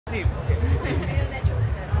Tim, oke.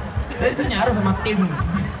 Itu nyaru sama tim.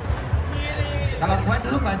 Kalau gua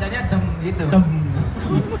dulu bacanya dem gitu. Dem.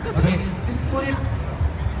 Oke, just put it.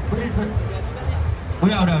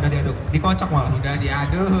 Udah diaduk, dikocok malah. Udah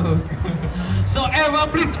diaduk. So Eva,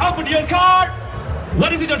 please open your card.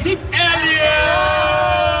 What is it your team? Alien!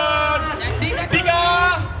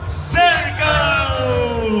 Dika!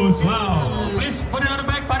 Circles! Wow. Please put it on the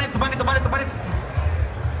back, tepan it.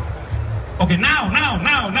 Okay, now,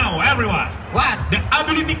 everyone. What? The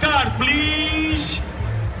ability card, please.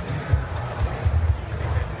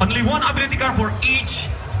 Only one ability card for each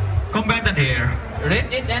combatant here. Read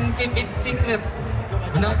it and keep it secret.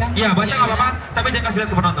 Benar kan? Iya, baca nggak apa-apa, tapi jangan kasih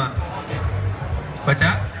lihat ke penonton.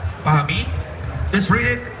 Baca, pahami, just read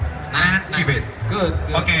it and keep it. Good.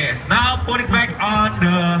 Okay, now put it back on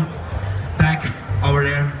the deck over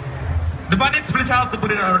there. The bandits, please help to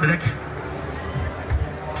put it on the deck.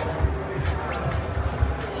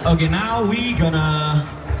 Okay, now we gonna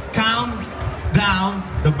count down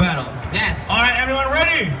the battle. Yes. All right, everyone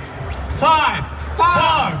ready? 5,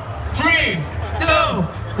 4, 3, 2,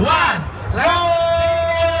 1, go!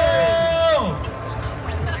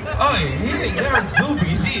 Oh, hey, they are so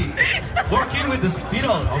busy working with the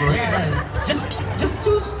spittle over here. Just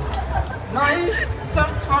choose. Noise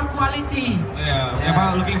search for quality. Yeah,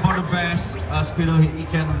 Eva looking for the best spittle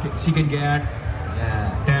she can get. Yeah.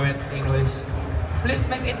 Damn it, English. Please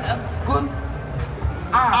make it a good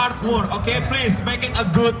Artwork. Okay, please make it a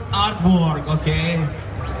good artwork. Okay,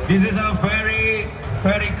 this is a very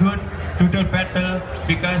good Doodle battle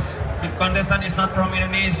because the contestant is not from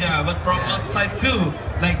Indonesia but from outside too.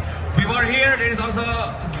 Like before here, there is also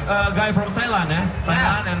a guy from Thailand,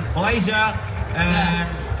 Thailand and Malaysia, and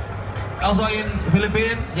also in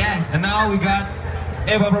Philippines. Yes. And now we got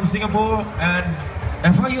Eva from Singapore, and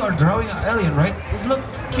Eva, you are drawing an alien, right? This look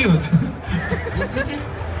cute. This is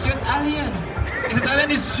cute alien. Is it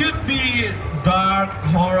alien? It should be dark,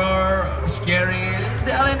 horror, scary.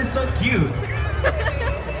 The alien is so cute.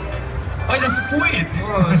 Oh, it's a squid.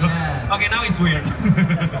 Oh, yeah. Okay, now it's weird.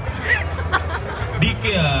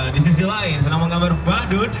 Dika di sisi lain sedang menggambar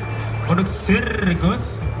badut untuk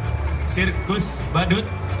sirkus badut.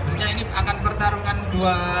 Sebenarnya ini akan pertarungan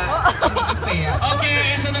dua IP ya.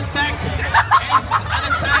 Okay, it's an attack.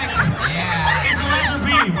 Yeah. It's a laser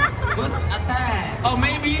beam. Good attack. Oh,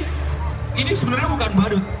 maybe ini sebenarnya bukan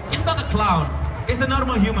badut. It's not a clown. It's a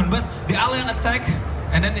normal human, but the alien attack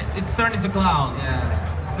and then it's turned into clown. Yeah.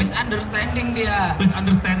 Misunderstanding dia.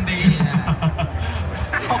 Misunderstanding. Yeah.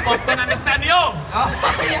 Oh, Popcon understand you. Oh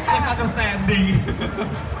yeah. Misunderstanding.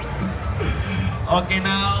 Okay,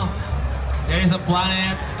 now there is a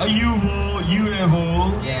planet, a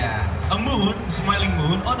UFO. Yeah. A moon, smiling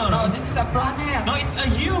moon. Oh no, No, this is a planet. No, it's a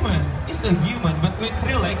human. It's a human, but with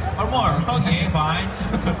 3 legs or more. Okay, fine.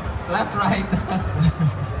 Left, right.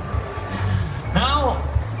 Now,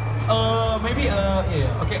 maybe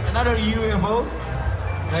yeah. Okay, another UFO.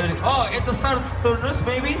 Oh, it's a Saturnus,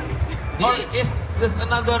 maybe. Or is this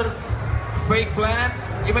another fake planet,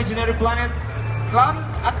 imaginary planet? Clown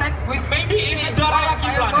attack with Maybe it's a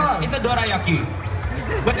dorayaki planet. It's a dorayaki,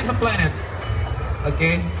 but it's a planet.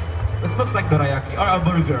 Okay, it looks like dorayaki or a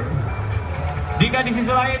burger. Dika di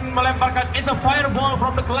sisi lain melemparkan, it's a fireball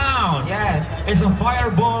from the clown. Yes. It's a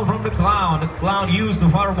fireball from the clown. The clown used the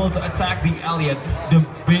fireball to attack the alien, the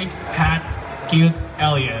big hat, cute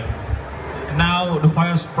alien. Now the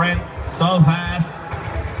fire spread so fast.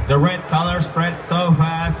 The red color spreads so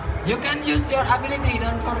fast. You can use your ability,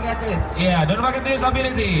 don't forget it. Yeah, don't forget to use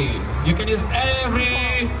ability. You can use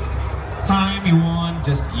every time you want.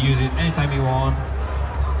 Just use it anytime you want.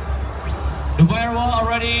 The fireball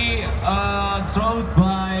already thrown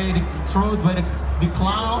by the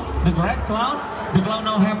clown, the red clown. The clown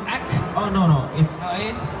now have egg. Oh no, it's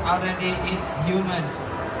already human.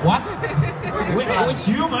 what? Which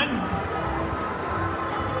human?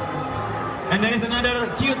 And there is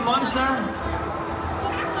another cute monster.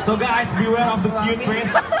 So guys, beware of the cute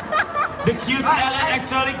face. The cute alien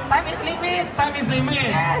actually. Time is limit. Time is limit.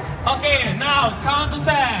 Yes. Okay, now count to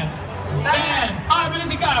 10. 10.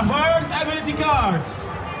 Ability card. First ability card.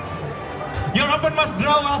 Your opponent must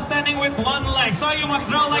draw while standing with 1 leg. So you must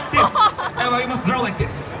draw like this. You must draw like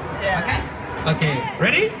this. Yeah. Okay. Okay.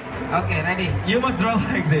 Ready? Okay, ready. You must draw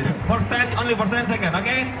like this. Only for 10 seconds.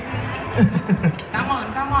 Okay. Come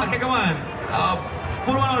on. Okay, come on.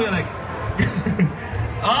 Pull one of your leg.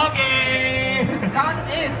 Okay. Count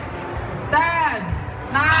it. 10,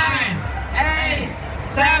 9, 8,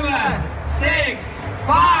 7, 6,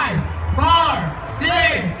 5, 4, 3,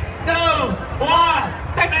 2, 1.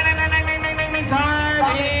 Time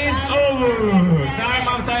is over. Time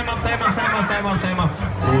up.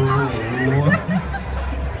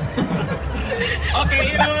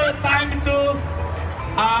 Okay, time to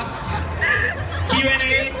ask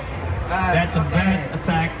Q&A. That's a bad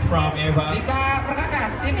attack from Eva. Dika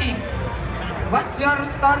Perkakas, sini. What's your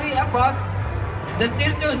story about the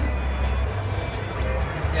Circus?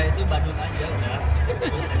 Ya itu badut aja udah.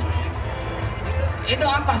 Itu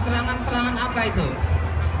apa? Serangan-serangan apa itu?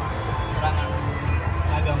 Serangan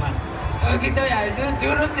naga mas. Oh gitu ya, itu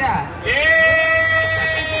jurus ya? Yeay!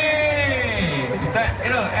 Bisa,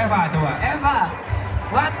 Eva coba. Eva,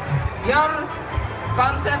 what's your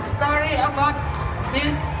concept story about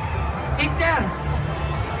this picture?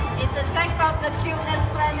 It's a tag from the cuteness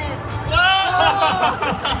planet.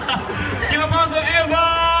 Give applause to Eva!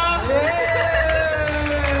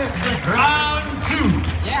 Round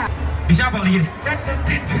 2. Ya. Bisa apa lagi?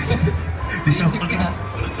 Bisa apa lagi?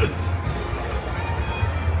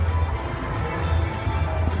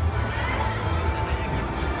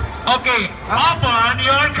 Okay, open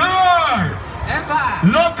your card. Eva.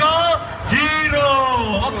 Local hero.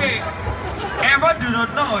 Okay. Eva do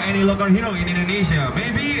not know any local hero in Indonesia.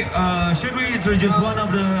 Maybe should we introduce one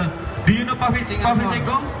of the? Do you know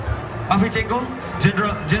Pavlichenko? Pavlichenko?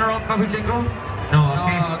 General Pavlichenko? No.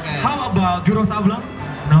 Okay. No, okay. How about Juro Sableng?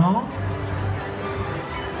 No.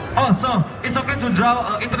 Oh, so it's okay to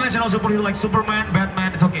draw international superhero like Superman,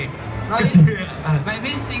 Batman. It's okay. No, 'Cause,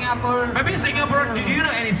 maybe Singapore. maybe Singapore. Do you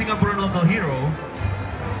know any Singaporean local hero?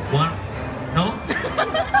 One? No?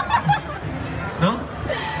 No?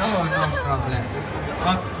 No, no problem.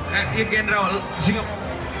 You can draw Singapore.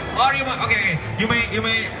 Or you might, okay, you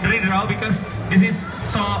may redraw because this is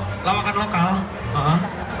so lawakan lokal.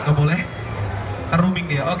 Nggak boleh.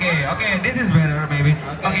 Teruming dia. Okay, this is better maybe.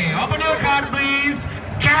 Okay, open your card please.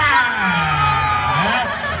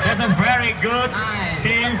 Cat. That's a very good Nice.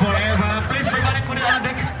 team for Eva. Please everybody put it on the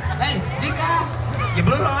deck. Hey, Dika. Ya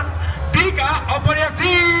belum. Dika, open your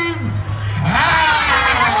team.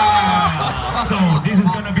 So this is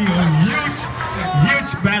gonna be a huge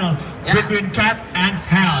battle between Cat and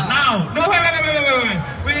Hell. Now, no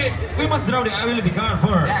wait. We must draw the ability card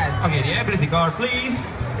first. Yes. Okay, the ability card, please.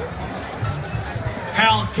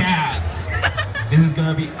 Hell Cat. This is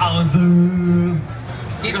gonna be awesome.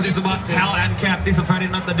 Because it's about Hell and Cat. This is a very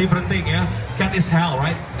not a different thing, yeah. Cat is Hell,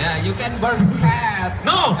 right? Yeah, you can burn cat.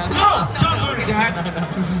 No, don't burn Cat.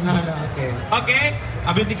 No, okay. Okay,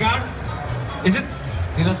 ability card. Is it?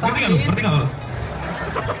 Dinosaurus. Berarti nggak lo?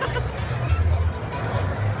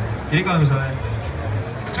 Jadi kalau misalnya,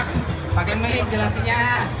 Pakai mic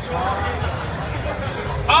jelasinnya.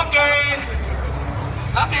 oke,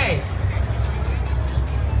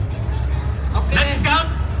 let's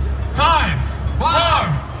count. 5, 4,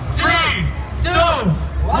 3, 2,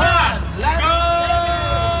 1, let's go!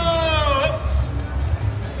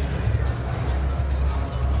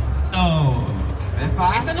 So, Eva.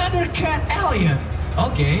 it's another cat alien.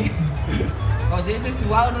 Okay. Oh, this is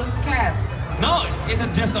walrus cat. No, it's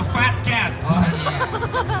just a fat cat. Oh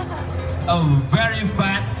yeah. A very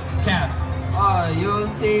fat cat. Oh, you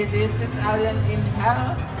see, this is alien in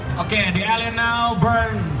hell. Okay, the alien now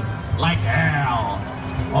burn like hell.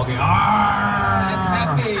 Okay. And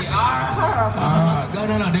happy.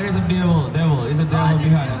 No. There is a devil. Is a devil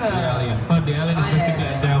behind devil. the alien. So the alien is basically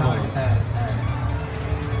a devil.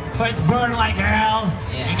 So it's burned like hell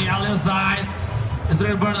in the alien side. It's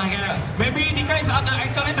really burned like hell. Maybe Dika is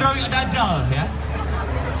actually drawing a Dajjal, yeah?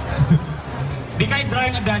 Dika is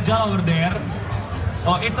drawing a Dajjal over there.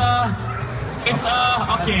 Oh,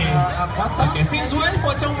 okay. Okay, since when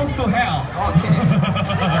Pocong moved to hell? Okay.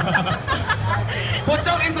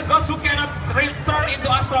 Pocong is a ghost who cannot return into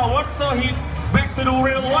astral world, so he back to the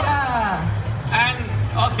real world. Yeah. And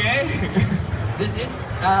okay, This is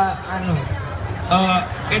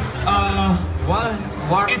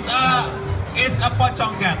it's a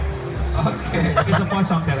pocong cat. Okay. It's a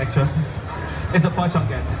pocong cat actually. It's a pocong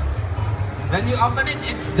cat. When you open it,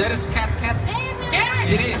 there is cat.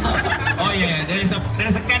 Jadi, oh yeah, there is a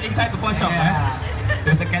cat inside the pocong, right?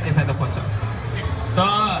 There's a cat inside the pocong. So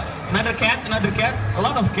another cat, a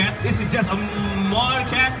lot of cat. This is just a more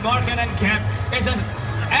cat and cat. It's just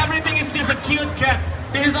everything is just a cute cat.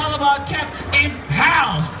 This is all about cat in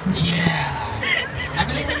hell. Yeah.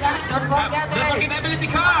 Ability card, don't forget Don't forget it. ability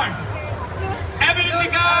card. Ability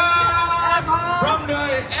card from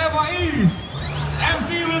the Eva East.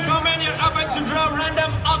 MC will command your opponent to draw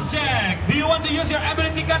random object. Do you want to use your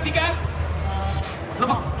ability card, Dika?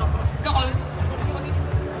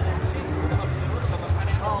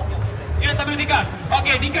 Yes, ability card.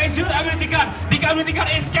 Okay, Dika is your ability card. Dika ability card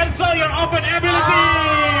is cancel your open ability.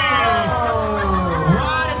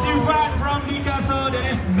 What a divine from Dika. So there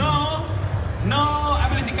is no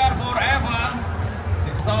ability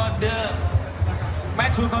So the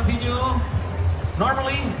match will continue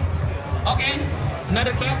normally. Okay,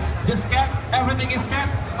 another cat, just cat, everything is cat,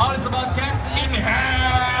 all is about cat.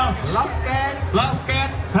 Inhale, Love cat. love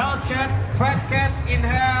cat, health cat, fat cat,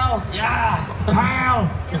 inhale. Yeah. Hell!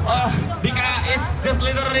 Dika is just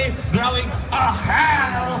literally drawing a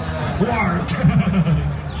hell word.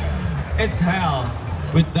 It's hell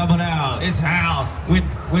with double L. It's hell with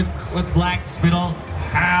black spittle.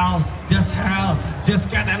 Hell, just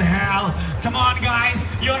cat and hell. Come on, guys,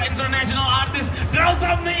 you're international artists. Draw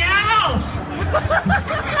something else.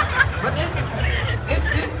 But it's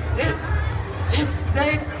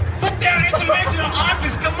they. But they're international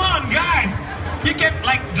artists. Come on, guys. You can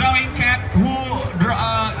like drawing cat who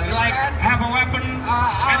like have a weapon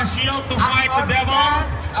and a shield to fight the devil,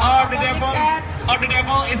 or the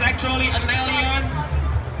devil is actually an alien.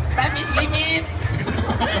 Time is limit.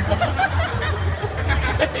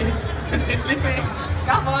 Limit.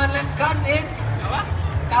 Come on, let's count it.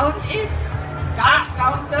 Count it.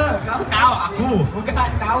 Counter. Kau, aku. Bukan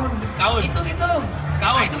count. Count. Hitung.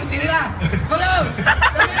 Count. Hitung sendirilah. 10,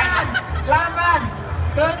 9, 8,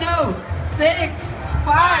 7, 6,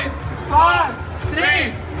 5, 4,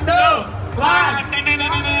 3, 2,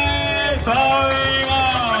 1.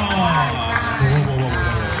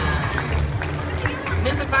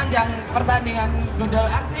 Ini sepanjang pertandingan Doodle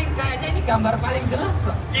Art nih kayaknya ini gambar paling jelas,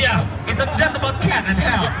 Pak. Yeah, it's just about cat and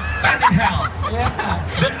hell. Cat and hell. Yeah.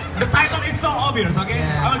 The title is so obvious, okay?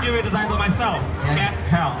 Yeah. I will give it the title myself. Yeah. Cat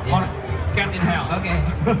hell or cat in hell. Okay.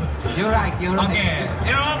 You're right. Okay,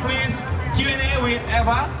 everyone please Q&A with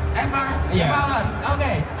Eva. Eva, Yeah. Eva first.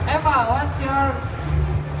 Okay. Eva,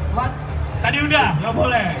 what's Tadi udah, nggak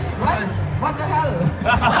boleh. what the hell?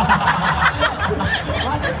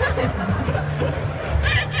 What is it?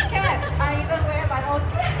 Cats. I even wear my own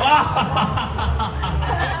cat.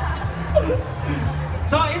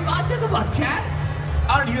 So it's not just about cat?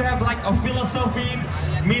 Or do you have like a philosophy,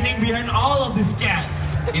 meaning behind all of this cat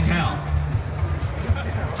in hell?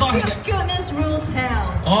 So Cuteness rules hell.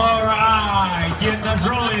 alright, cuteness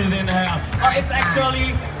rule is in hell. Oh, it's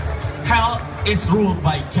actually hell is ruled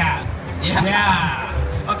by cat. Yeah.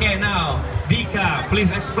 Okay, now Dika,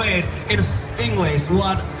 please explain in English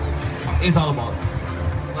what it's all about.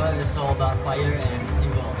 Well, it's all about fire and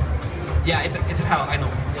evil. Yeah, it's hell, I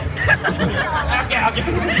know. okay,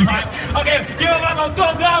 it's fine. Okay, give a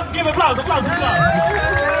welcome, give applause.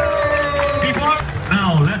 Before,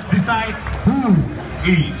 now let's decide who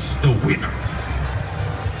is the winner.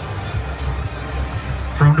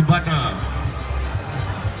 From the bottom,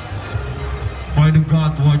 by the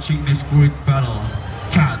God watching this great battle,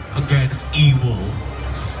 cat against evil,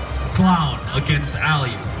 clown against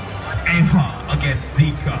alien, Eva against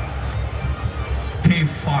Dika. They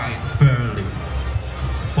fight barely,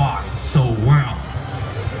 fight so well.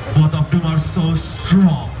 Both of them are so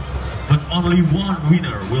strong, but only one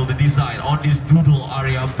winner will be decided on this Doodle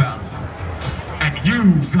area battle. And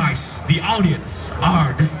you guys, the audience,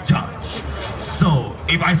 are the judge. So,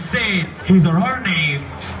 if I say his or her name,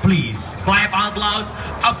 please clap out loud,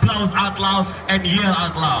 applause out loud, and yell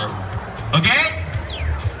out loud. Okay?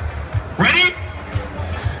 Ready?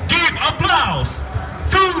 Give applause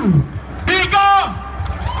to Dika!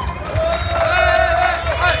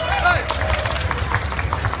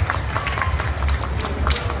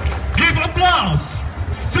 Give applause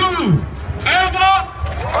to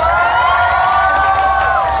Eva!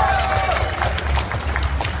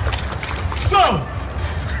 So,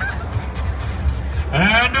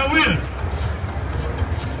 and the winner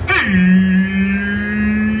is